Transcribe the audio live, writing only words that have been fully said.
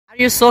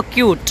Are you so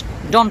cute?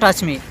 Don't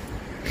touch me.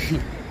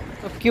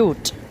 So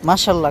cute.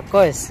 Mashallah,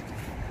 guys.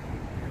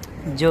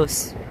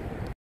 Juice.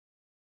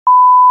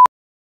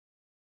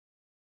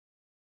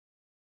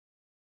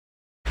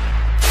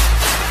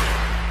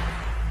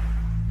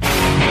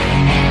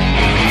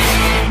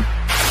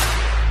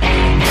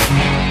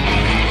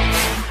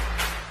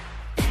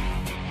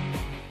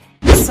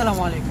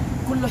 Assalamu alaikum.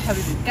 Kullu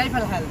habibi. Kaif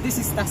al-hal? This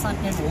is Tahsan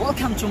and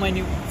welcome to my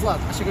new vlog.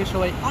 আশা করি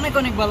সবাই অনেক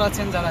অনেক ভালো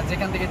আছেন যারা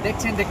যেখান থেকে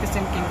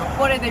দেখতেছেন কিংবা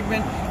পরে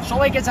দেখবেন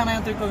সবাইকে জানাই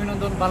আন্তরিক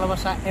অভিনন্দন,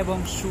 ভালোবাসা এবং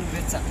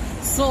শুভেচ্ছা।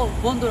 সো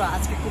বন্ধুরা,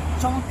 আজকে খুব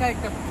চমৎকার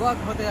একটা ব্লগ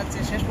হতে যাচ্ছে,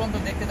 শেষ পর্যন্ত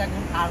দেখতে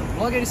থাকুন। আর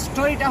ব্লগের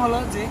স্টোরিটা হলো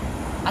যে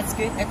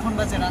আজকে এখন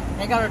বাজে রাত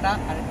 11টা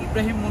আর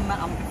ইব্রাহিম মুন্না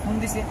আমাকে ফোন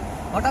দিছে।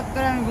 হঠাৎ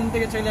করে আমি ঘুম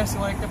থেকে চলে আসছি,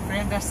 আমার একটা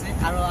ফ্রেন্ড আসছে,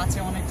 আরো আছে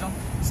অনেকজন।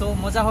 সো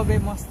মজা হবে,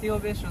 মস্তি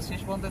হবে, সো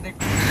শেষ পর্যন্ত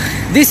দেখুন।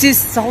 This is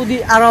Saudi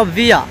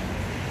Arabia.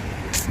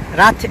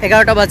 রাত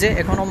 11টা বাজে,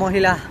 এখনো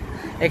মহিলা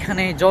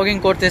এখানে জগিং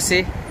করতেছে,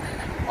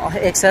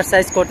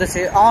 এক্সারসাইজ করতেছে,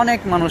 অনেক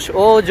মানুষ।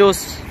 ও জোস,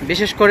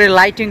 বিশেষ করে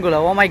লাইটিংগুলো,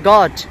 ও মাই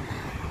god,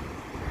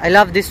 I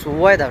love this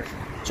weather.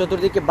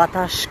 চতুর্দিকে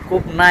বাতাস,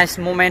 খুব নাইস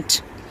মোমেন্ট।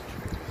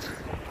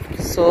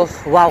 সো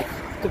ওয়াও,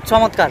 খুব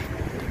চমৎকার।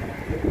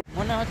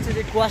 মনে হচ্ছে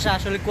যে কুয়াশা,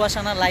 আসলে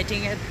কুয়াশা না,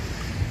 লাইটিংয়ের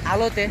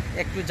আলোতে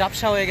একটু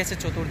ঝাপসা হয়ে গেছে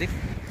চতুর্দিক।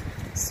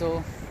 সো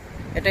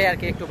এটাই আর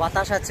কি, একটু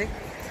বাতাস আছে,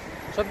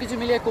 সব কিছু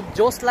মিলিয়ে খুব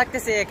জোস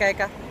লাগতেছে একা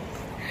একা।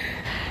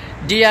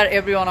 ডিয়ার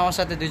এভরিওয়ান, আমার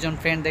সাথে দুইজন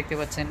ফ্রেন্ড দেখতে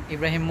পাচ্ছেন,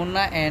 Ibrahim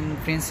Munna and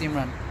Prince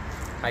Imran.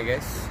 Hi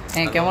guys.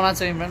 হ্যাঁ, কেমন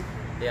আছো ইমরান?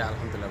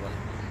 আলহামদুলিল্লাহ ভালো।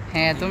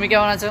 হ্যাঁ, তুমি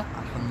কেমন আছো?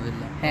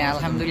 আলহামদুলিল্লাহ। হ্যাঁ,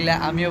 আলহামদুলিল্লাহ,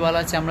 আমিও ভালো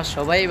আছি, আমরা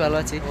সবাই ভালো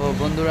আছি। ও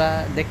বন্ধুরা,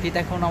 দেখতেই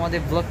থাকুন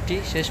আমাদের ব্লগটি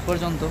শেষ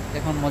পর্যন্ত।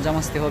 এখন মজা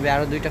মাস্তি হবে,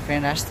 আরো দুইটা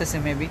ফ্রেন্ড আসতেছে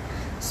মেবি।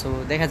 সো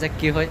দেখা যাক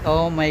কি হয়। ও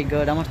মাই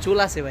গড, আমার চুল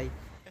আছে ভাই।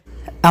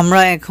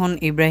 আমরা এখন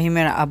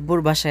ইব্রাহিমের আব্বুর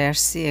বাসায়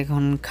আসছি,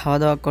 এখন খাওয়া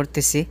দাওয়া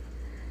করতেছি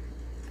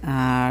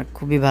আর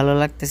খুবই ভালো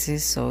লাগতেছে।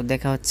 সো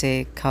দেখা হচ্ছে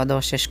খাওয়া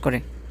দাওয়া শেষ করে।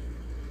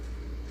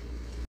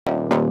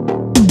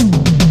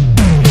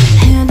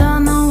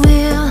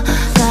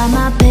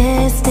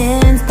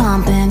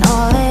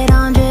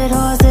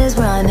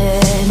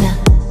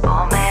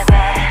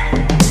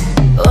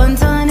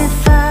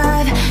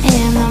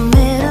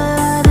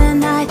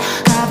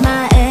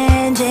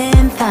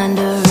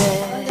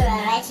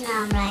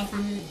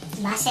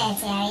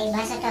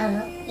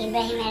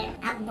 ইব্রাহিমের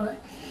আব্বু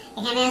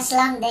এখানে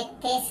আসলাম,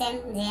 দেখতেছেন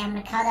যে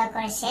আমরা খাওয়া দাওয়া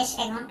করে শেষ।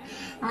 এখন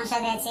আমার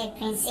সাথে আছে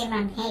প্রিন্স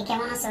ইমরান। হ্যাঁ,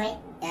 কেমন আছো ভাই?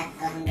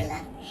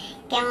 আলহামদুলিল্লাহ।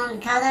 কেমন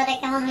খাওয়া দাওয়াটা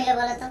কেমন হইলো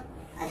বলো তো?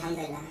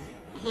 আলহামদুলিল্লাহ।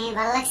 হ্যাঁ,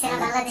 ভালো লাগছে না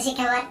বাংলাদেশি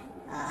খাবার?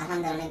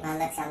 আলহামদুলিল্লাহ, অনেক ভালো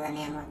লাগছে, আল্লাহ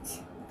নিয়ামত।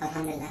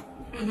 আলহামদুলিল্লাহ।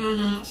 হ্যাঁ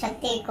হ্যাঁ,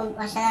 সত্যি খুব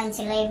অসাধারণ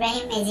ছিল।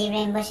 ইব্রাহিম, এই যে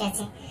ইব্রাহিম বসে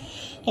আছে।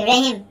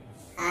 Ibrahim,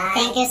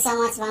 thank you so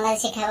much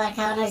Bangladeshi খাবার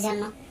খাওয়ানোর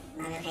জন্য।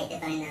 আমি খাইতে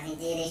পারি না, আমি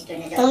যে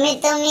রেস্টুরেন্টে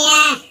তুমি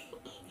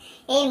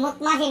এই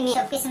মুতমাফি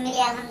সবকিছু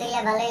মিলিয়ে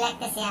আলহামদুলিল্লাহ ভালোই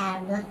লাগতেছে আর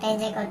ব্লগটা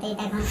এনজয় করতেই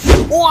থাকুন।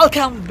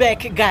 ওয়েলকাম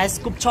ব্যাক গাইস,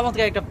 খুব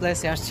চমৎকার একটা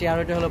প্লেসে আসছি, আর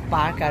এটা হলো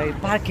পার্ক। আর এই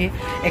পার্কে,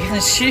 এখানে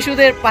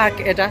শিশুদের পার্ক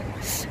এটা।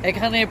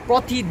 এখানে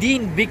প্রতিদিন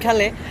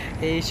বিকালে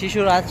এই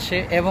শিশুরা আসে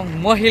এবং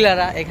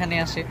মহিলারা এখানে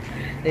আসে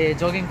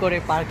জগিং করে,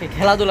 পার্কে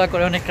খেলাধুলা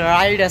করে, অনেক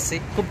রাইড আছে,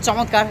 খুব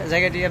চমৎকার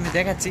জায়গাটি আমি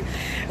দেখাচ্ছি।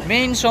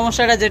 মেইন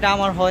সমস্যাটা যেটা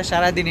আমার হয়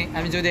সারাদিনে,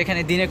 আমি যদি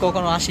এখানে দিনে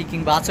কখনো আসি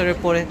কিংবা আচরের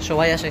পরে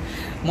সবাই আসে,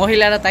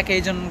 মহিলারা তাকে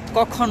এই জন্য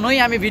কখনোই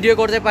আমি ভিডিও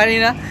করতে পারি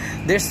না।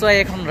 দ্যাটস ওয়াই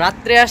এখন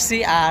রাত্রে আসছি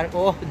আর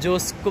ও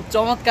জোস, খুব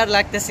চমৎকার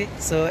লাগতেছে।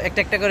 সো একটা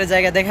একটা করে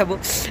জায়গা দেখাবো,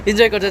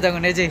 এনজয় করতে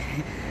থাকুন। এই যে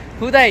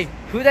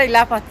হুদাই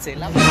লাফাচ্ছে।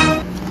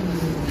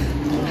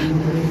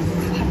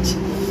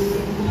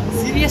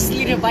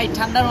 সিরিয়াসলি রে ভাই,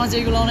 ঠান্ডার মাঝে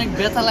এগুলো অনেক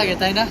ব্যথা লাগে,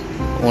 তাই না?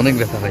 অনেক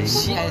ব্যথা ভাই।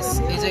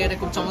 এই জায়গাটা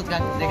খুব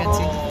চমৎকার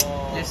দেখাচ্ছি।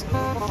 Let's go.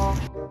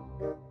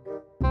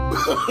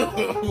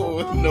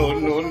 No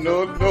no no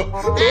no.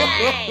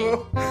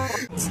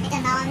 এটা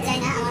নাম যায়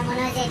না, আমার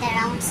মনে হয় যে এটা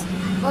রাউন্ডস,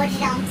 বডি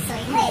রাউন্ডস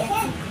হয়ে গেছে।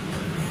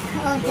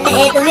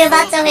 এই তুমি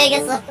বাচ্চা হয়ে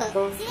গেছো।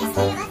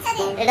 সিরিয়াসলি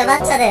বাচ্চাদের? এটা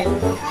বাচ্চাদের।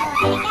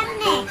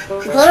 কেমনে?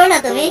 ঘোরো না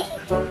তুমি?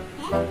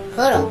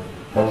 ঘোরো।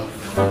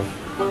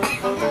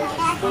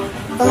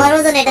 তোমার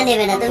ওজন এটা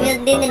নেবে না, তুমি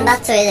দিন দিন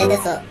বাচ্চা হয়ে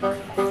যাইতেছো।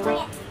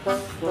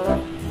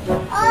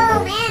 Oh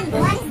man,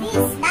 what is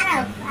this?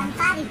 দাঁড়াও, I'm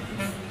sorry.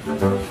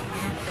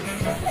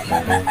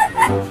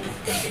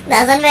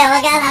 দাদান ভাই,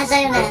 আমাকে আর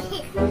হাসাই না।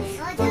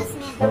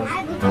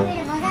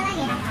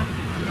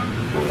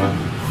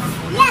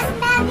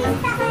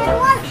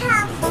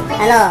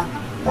 হ্যালো,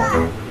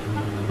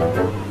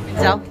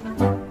 যাও।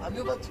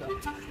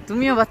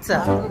 তুমিও বাচ্চা?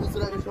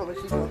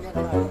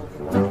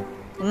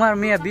 তোমার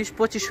মিয়া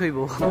 20-25 হইব।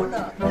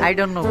 I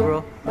don't know bro.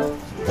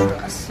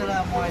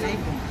 আসসালামু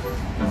আলাইকুম।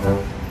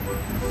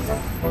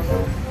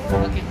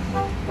 ওকে।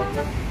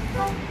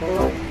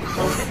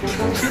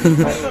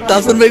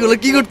 তাহসান ভাই, এগুলো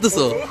কি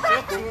করতেছো?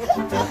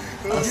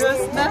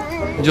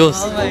 জোস।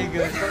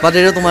 বাট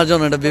এটা তোমার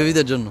জন্য, এটা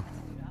বেবিদের জন্য।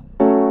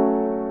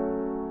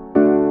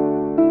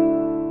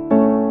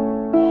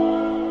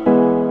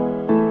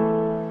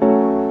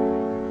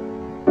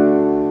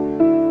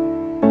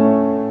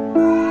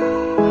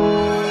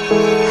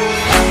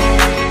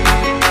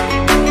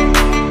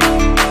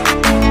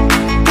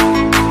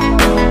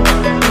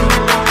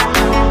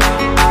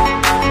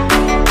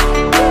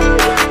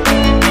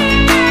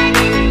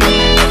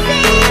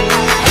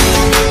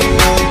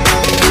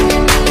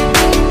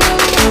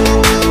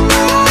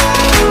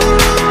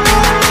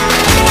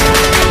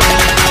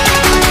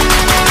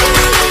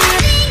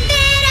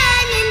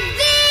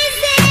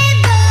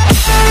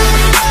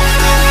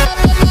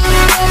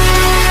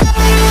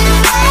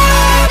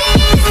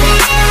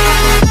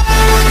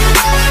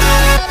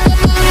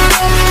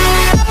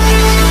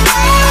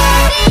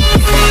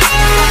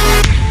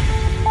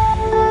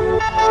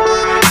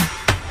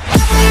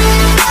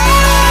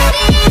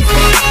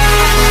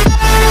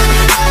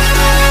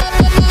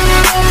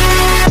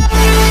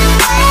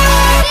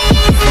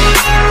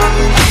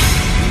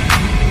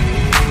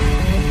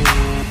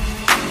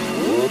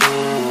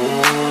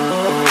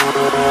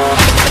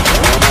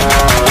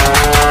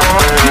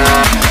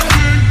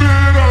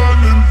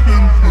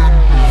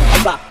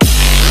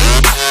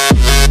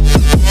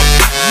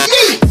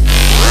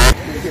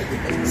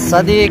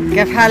 صديق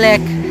كيف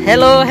حالك؟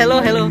 هلو هلو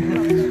هلو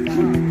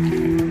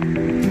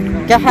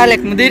كيف حالك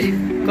مدير؟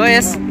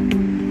 كويس؟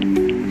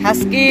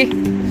 Husky,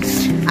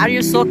 are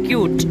you so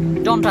cute?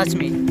 Don't touch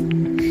me.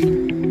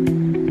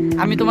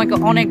 আমি তোমাকে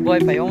অনেক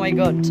ভয় পাই, oh my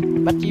god,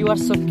 but you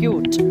are so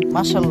cute.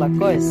 মাশাআল্লাহ,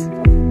 কয়েস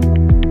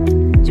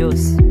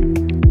জোস।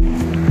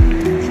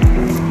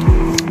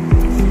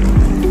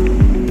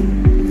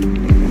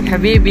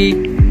 حبيبي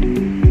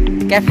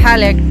كيف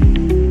حالك؟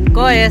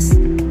 كويس؟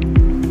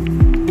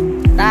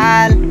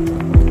 تعال.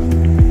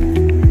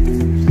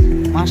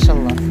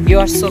 MashaAllah, you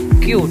are so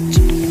cute.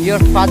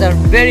 Your father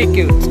very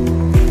cute.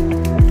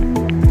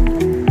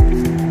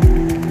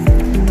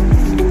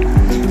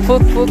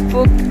 Fuk fuk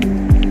fuk.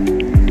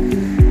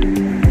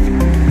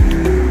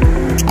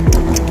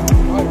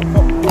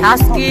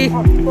 Husky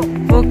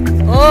fuk.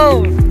 Oh,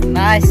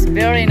 nice,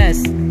 very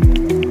nice.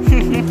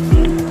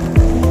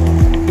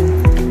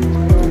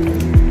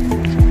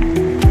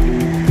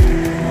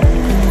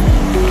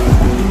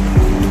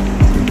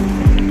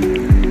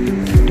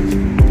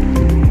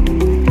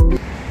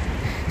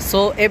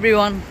 So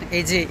everyone,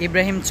 এই যে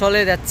ইব্রাহিম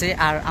চলে যাচ্ছে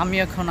আর আমি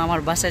এখন আমার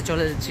বাসায়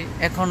চলে যাচ্ছি।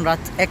 এখন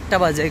রাত 1টা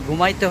বাজে,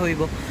 ঘুমাইতে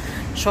হইব,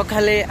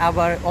 সকালে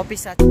আবার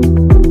অফিস আছে।